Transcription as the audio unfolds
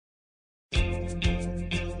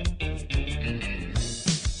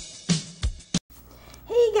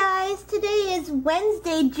guys, today is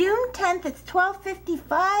Wednesday, June 10th. It's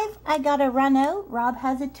 12:55. I gotta run out. Rob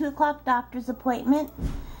has a 2 o'clock doctor's appointment.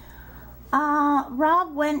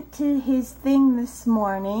 Rob went to his thing this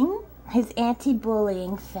morning, his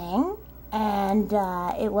anti-bullying thing, and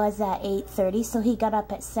it was at 8:30, so he got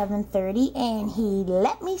up at 7:30 and he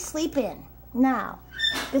let me sleep in. Now,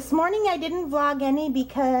 this morning I didn't vlog any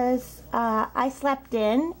because I slept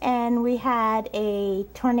in and we had a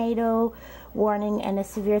tornado warning and a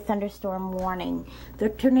severe thunderstorm warning. The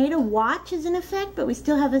tornado watch is in effect, but we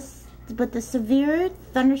still have but the severe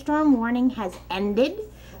thunderstorm warning has ended.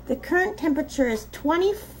 The current temperature is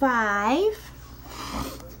 25.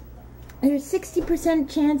 There's 60%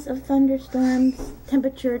 chance of thunderstorms.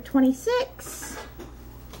 Temperature 26.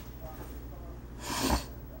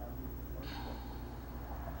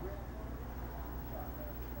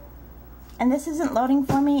 And this isn't loading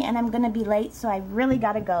for me, and I'm gonna be late, so I really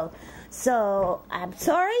gotta go. So I'm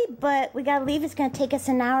sorry, but we gotta leave. It's gonna take us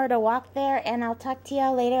an hour to walk there, and I'll talk to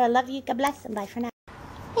y'all later. I love you. God bless, and bye for now.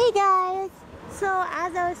 Hey guys. So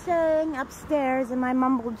as I was saying upstairs in my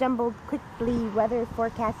mumble jumbled quickly weather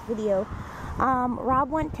forecast video, Rob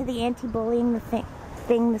went to the anti-bullying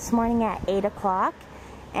thing this morning at 8 o'clock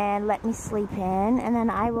and let me sleep in, and then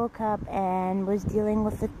I woke up and was dealing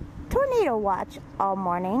with the tornado watch all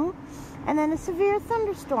morning and then a severe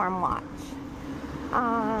thunderstorm watch.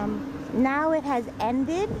 Now it has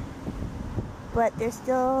ended, but there's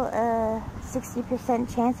still a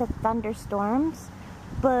 60% chance of thunderstorms.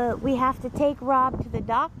 But we have to take Rob to the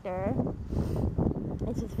doctor.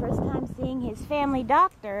 It's his first time seeing his family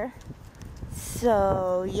doctor.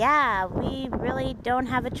 So yeah, we really don't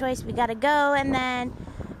have a choice. We gotta go, and then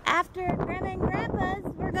after Grandma and Grandpa's,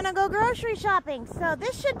 we're gonna go grocery shopping. So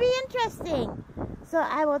this should be interesting. So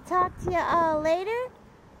I will talk to you all later.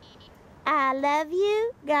 I love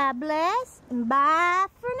you. God bless. And bye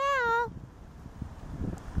for now.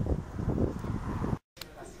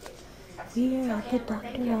 We're at the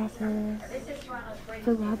doctor's office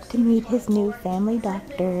for Rob to meet his new family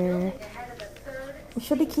doctor.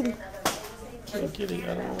 Show the kitty. Show kitty.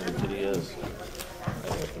 I don't know where the kitty is. I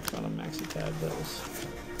have to find a maxi tag those.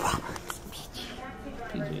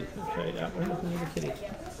 PG. Okay, we're looking at the kitty.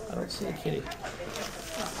 I don't see the kitty.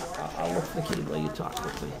 I'll look for the kitty while you talk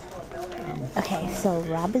quickly. Okay, so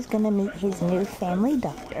Rob is going to meet his new family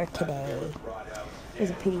doctor today.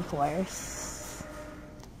 There's a pretty horse.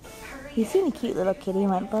 He's seen a cute little kitty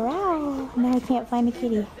and went, "Wow!" Now I can't find the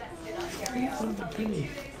kitty.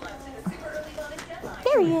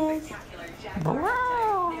 There he is.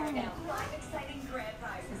 Wow!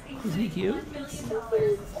 Is he cute?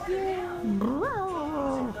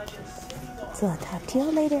 Wow! So I'll talk to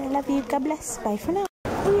you later. I love you. God bless. Bye for now.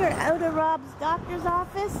 We are out of Rob's doctor's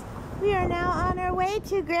office. We are now on our way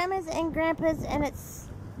to Grandma's and Grandpa's, and it's...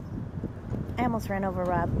 I almost ran over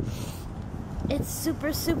Rob. It's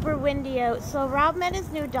super, super windy out. So Rob met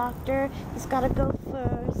his new doctor. He's got to go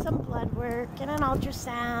for some blood work and an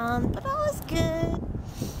ultrasound, but all is good.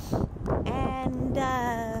 And,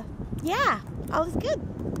 yeah, all is good.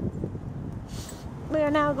 We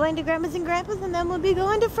are now going to Grandma's and Grandpa's, and then we'll be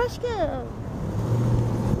going to Fresco.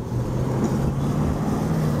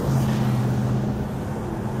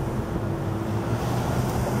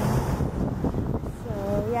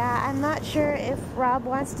 Yeah, I'm not sure if Rob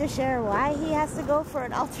wants to share why he has to go for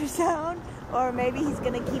an ultrasound, or maybe he's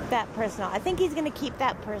going to keep that personal. I think he's going to keep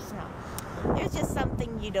that personal. There's just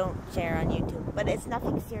something you don't share on YouTube, but it's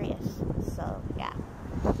nothing serious. So, yeah.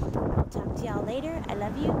 I'll talk to y'all later. I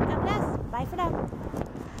love you. God bless. Bye for now.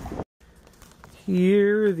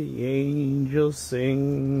 Hear the angels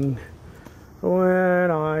sing when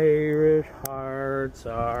Irish hearts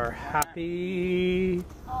are happy.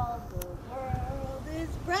 All the world is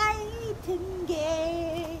bright and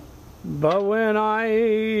gay. But when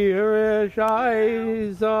Irish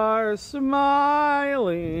eyes are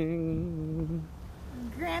smiling,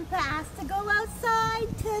 Grandpa has to go outside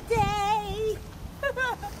today.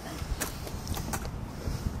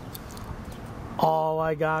 all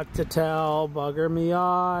I got to tell, bugger me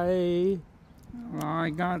eye. All I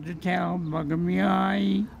got to tell, bugger me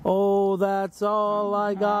eye. Oh, that's all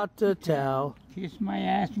I got to tell. Kiss my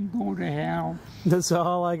ass and go to hell. That's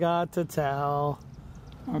all I got to tell.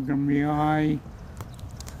 Bugger me eye.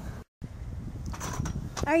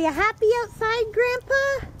 Are you happy outside,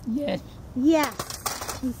 Grandpa? Yes.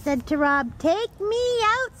 Yes. He said to Rob, "Take me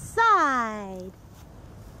outside."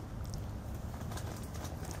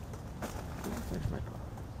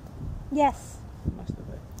 Yes. Must have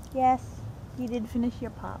been. Yes. You did finish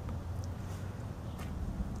your pop.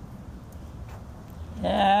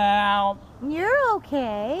 Help. You're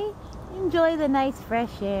okay. Enjoy the nice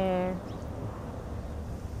fresh air.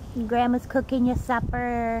 Grandma's cooking you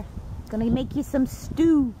supper. Gonna make you some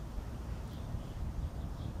stew.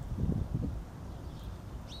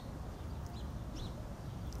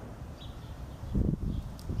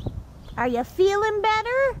 Are you feeling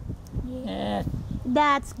better? Yes.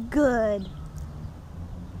 That's good.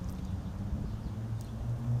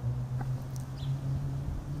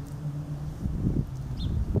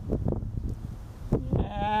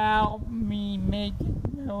 Help me make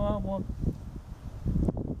it. No,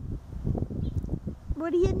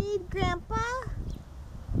 What do you need, Grandpa?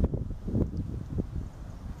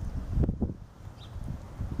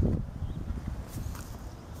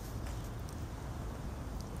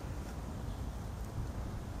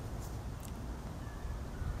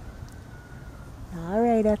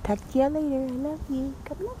 Alright, I'll talk to you later. I love you.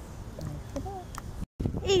 God bless. Bye for now.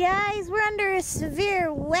 Hey guys, we're under a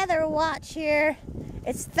severe weather watch here.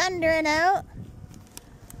 It's thundering out.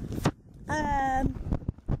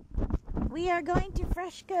 We are going to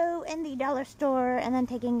Freshco in the dollar store and then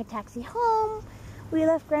taking a taxi home. We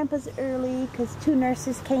left Grandpa's early because 2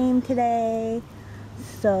 nurses came today.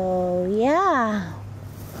 So yeah,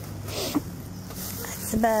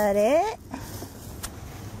 that's about it.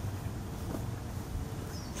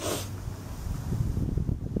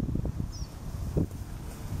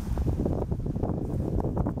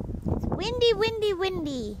 It's windy, windy,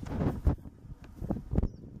 windy.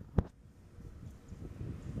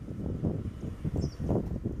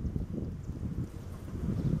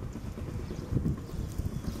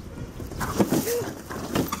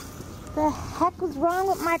 The heck was wrong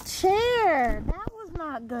with my chair? That was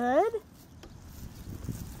not good.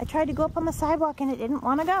 I tried to go up on the sidewalk and it didn't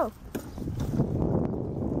want to go.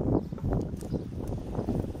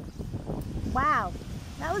 Wow,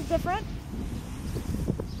 that was different.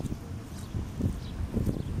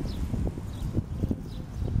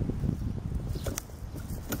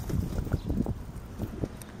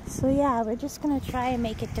 So yeah, we're just gonna try and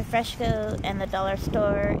make it to Freshco and the dollar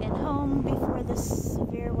store and home before this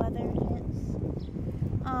severe weather hits.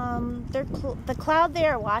 The cloud they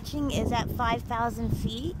are watching is at 5,000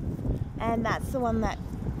 feet, and that's the one that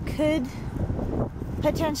could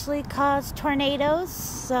potentially cause tornadoes.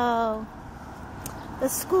 So the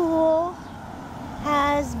school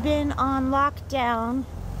has been on lockdown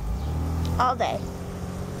all day.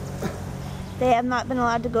 They have not been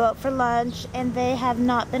allowed to go out for lunch, and they have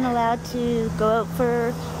not been allowed to go out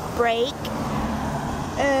for break.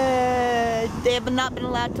 They have not been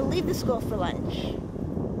allowed to leave the school for lunch.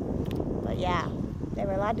 But yeah, they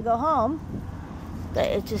were allowed to go home, but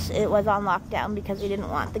it was on lockdown because they didn't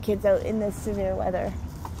want the kids out in this severe weather.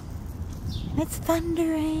 It's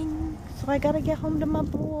thundering, so I gotta get home to my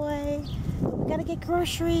boy. We gotta get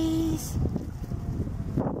groceries.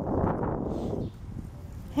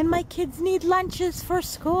 And my kids need lunches for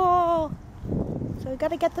school. So we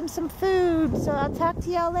gotta get them some food. So I'll talk to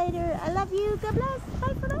y'all later. I love you. God bless.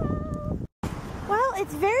 Bye for now. Well,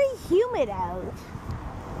 it's very humid out.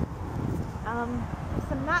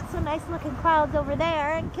 Some not so nice looking clouds over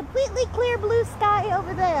there and completely clear blue sky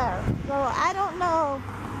over there. So I don't know.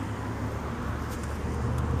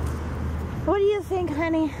 What do you think,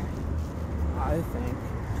 honey? I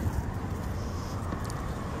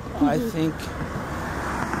think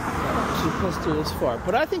supposed to this far,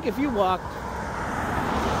 but I think if you walk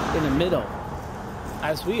in the middle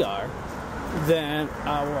as we are, then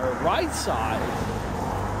our right side,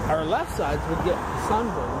 our left sides would get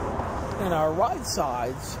sunburned and our right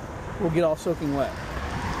sides will get all soaking wet.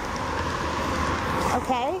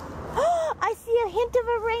 Okay. I see a hint of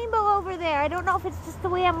a rainbow over there. I don't know if it's just the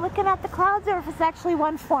way I'm looking at the clouds or if it's actually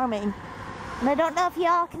one forming. And I don't know if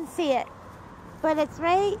y'all can see it, but it's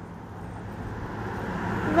right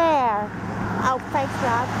there. Oh, thanks,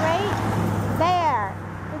 Rob. Right there.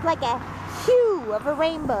 It's like a hue of a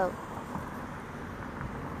rainbow.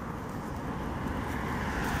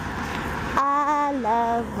 I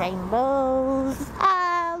love rainbows.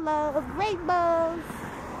 I love rainbows.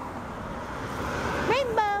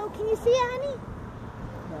 Rainbow, can you see it, honey?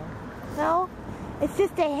 No? It's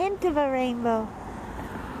just a hint of a rainbow.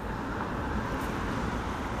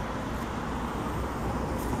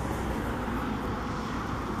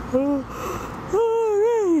 Alright,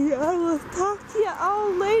 I will talk to you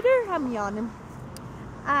all later. I'm yawning.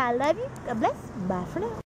 I love you. God bless. Bye for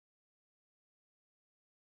now.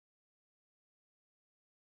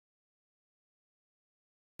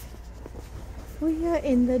 We are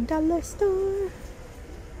in the dollar store.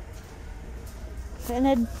 And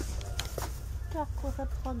a duck with a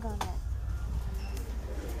plug on it.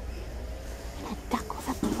 And a duck with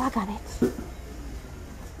a plug on it.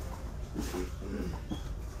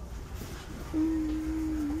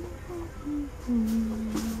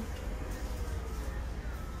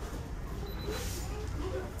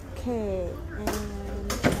 Okay, and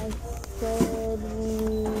I said we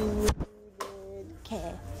needed...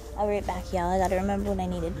 Okay, I'll be right back, y'all. I gotta remember what I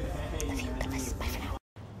needed. Love you. God bless. Bye for now.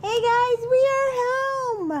 Hey guys, we are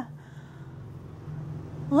home!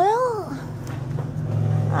 Well,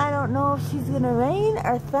 I don't know if she's gonna rain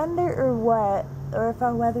or thunder or what, or if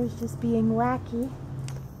our weather's just being wacky.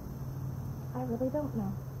 I really don't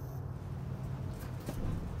know.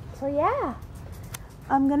 So yeah,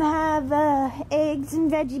 I'm gonna have eggs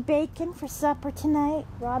and veggie bacon for supper tonight.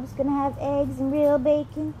 Rob's gonna have eggs and real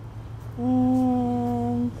bacon.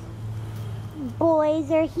 And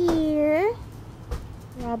boys are here.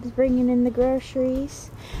 Rob's bringing in the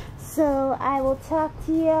groceries. So I will talk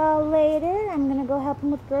to y'all later. I'm gonna go help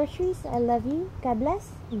him with groceries. I love you. God bless.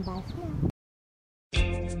 And bye for now.